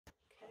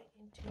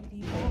into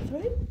the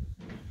bathroom.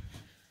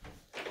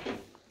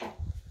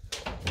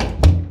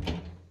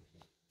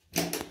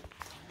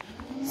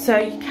 So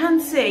you can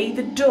see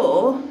the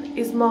door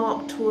is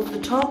marked towards the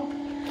top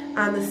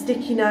and the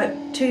sticky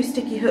note, 2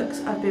 sticky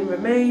hooks have been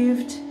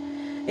removed.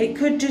 It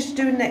could just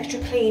do an extra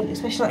clean,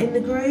 especially like in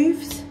the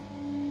grooves.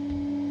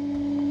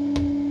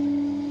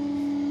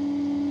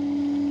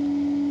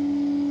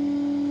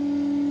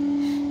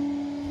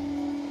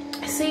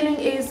 Ceiling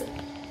is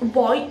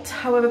white,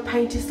 however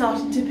paint is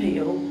starting to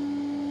peel,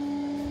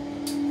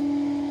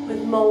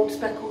 with mould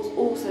speckles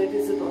also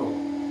visible.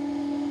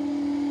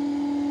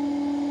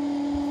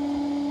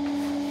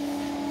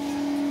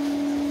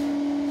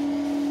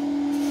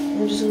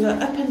 I'm just going to go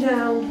up and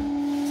down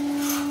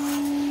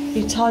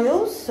the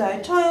tiles. So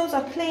tiles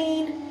are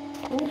clean.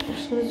 Oh, I'm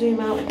just going to zoom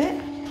out a bit.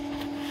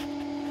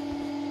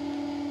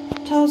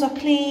 Tiles are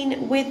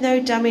clean with no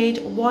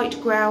damage,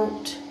 white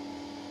grout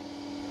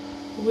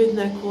with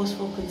no cause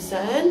for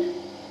concern.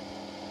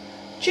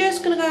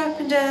 Just going to go up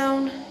and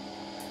down.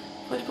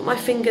 If I just put my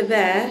finger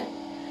there,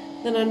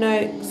 then I know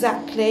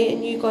exactly,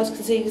 and you guys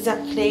can see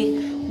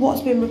exactly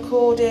what's been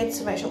recorded.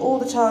 So make sure all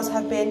the tiles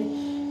have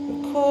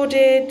been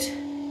recorded.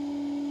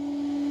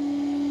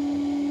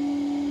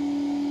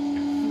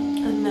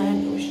 And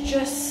then it was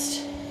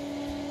just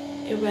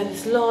where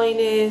this line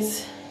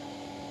is.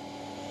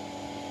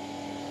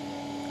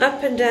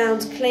 Up and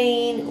down's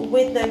clean,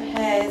 with no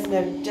hairs,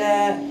 no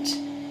dirt.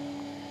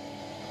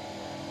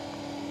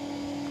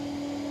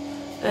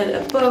 And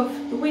above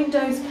the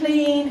windows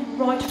clean,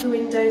 right of the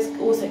windows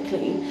also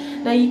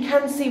clean. Now you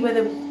can see where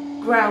the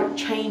grout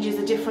changes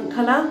a different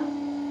colour.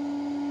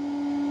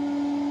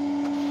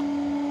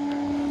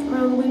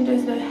 Around the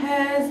windows no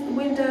hairs, the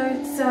window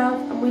itself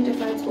and window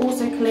frames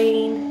also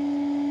clean.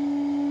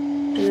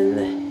 And then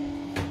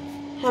the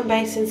hand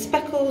basin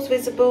speckles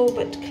visible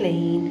but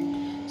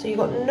clean. So you've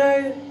got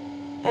no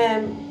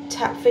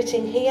tap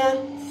fitting here.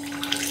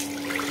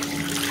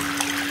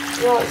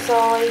 Right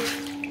side,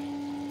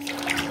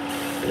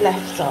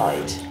 left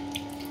side.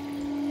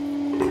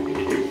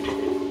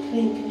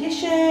 Clean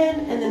condition.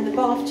 And then the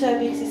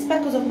bathtub, you can see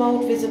speckles of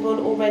mould visible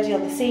already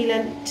on the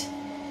sealant.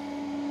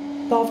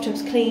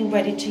 Bathtub's clean,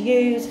 ready to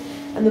use.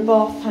 And the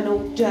bath panel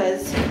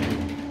does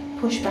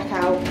push back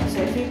out.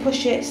 So if you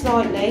push it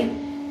slightly,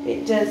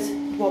 it does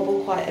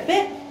wobble quite a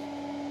bit.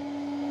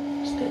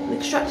 The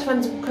extractor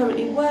fans are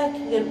currently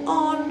working and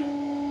on.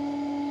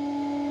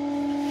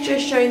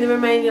 Just showing the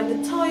remaining of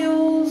the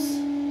tiles.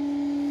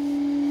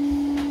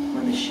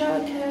 On the shower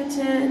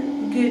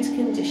curtain, good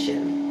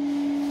condition.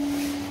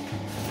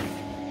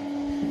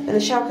 And the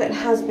shower curtain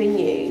has been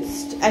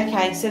used.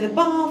 Okay, so the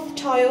bath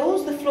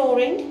tiles, the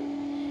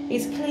flooring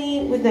is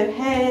clean with no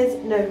hairs,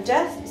 no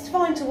dust. It's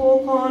fine to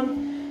walk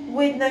on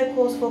with no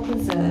cause for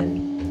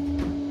concern.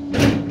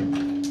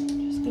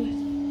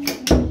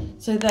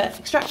 So the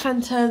extract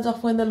fan turns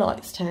off when the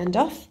light's turned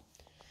off.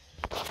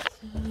 So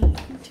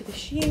into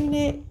this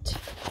unit,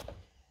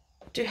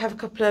 do have a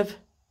couple of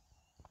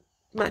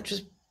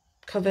mattress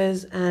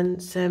covers and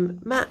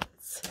some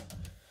mats.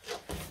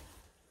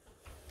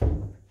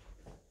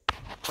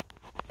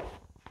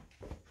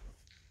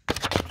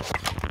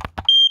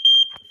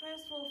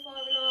 First floor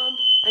fire alarm,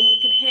 and you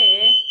can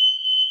hear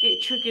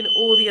it triggering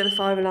all the other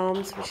fire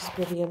alarms, which is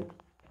brilliant.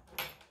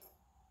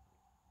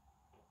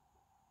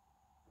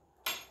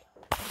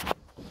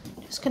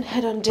 Just going to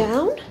head on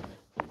down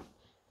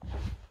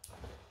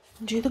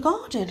and do the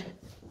garden.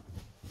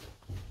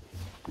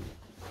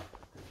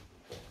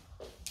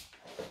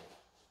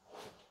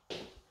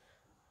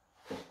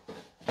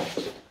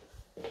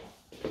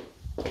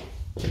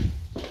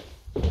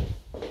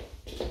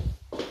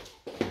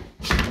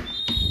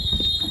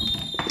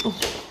 Oh,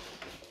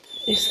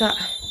 it's that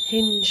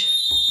hinge.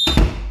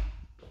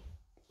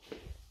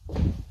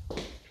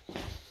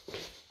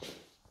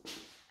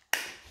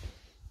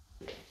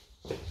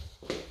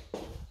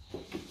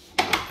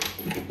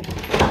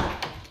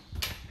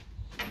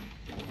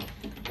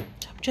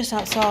 Just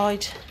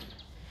outside.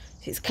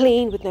 It's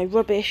clean with no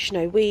rubbish,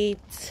 no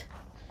weeds.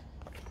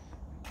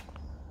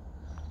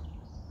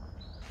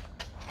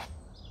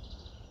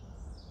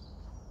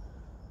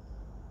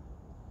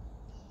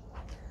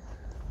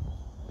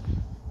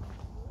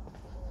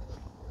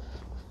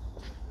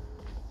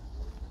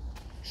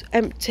 It's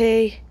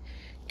empty,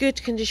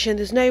 good condition,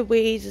 there's no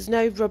weeds, there's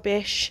no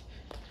rubbish.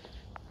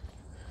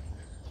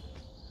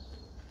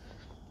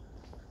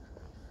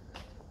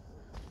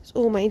 It's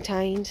all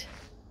maintained.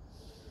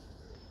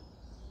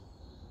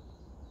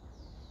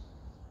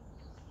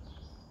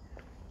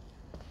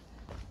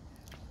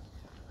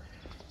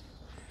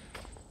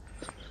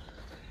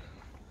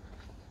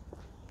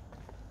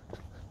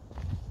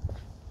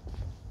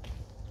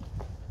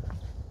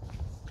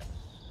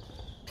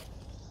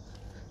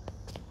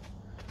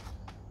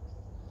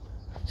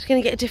 Just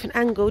going to get a different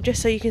angle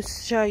just so you can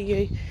show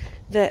you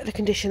the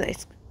condition that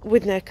it's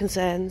with no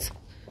concerns.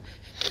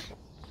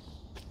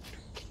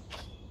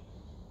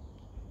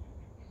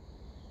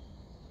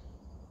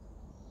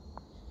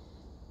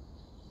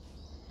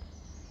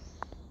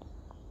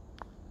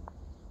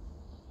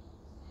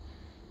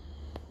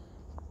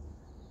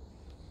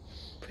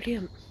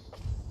 Brilliant.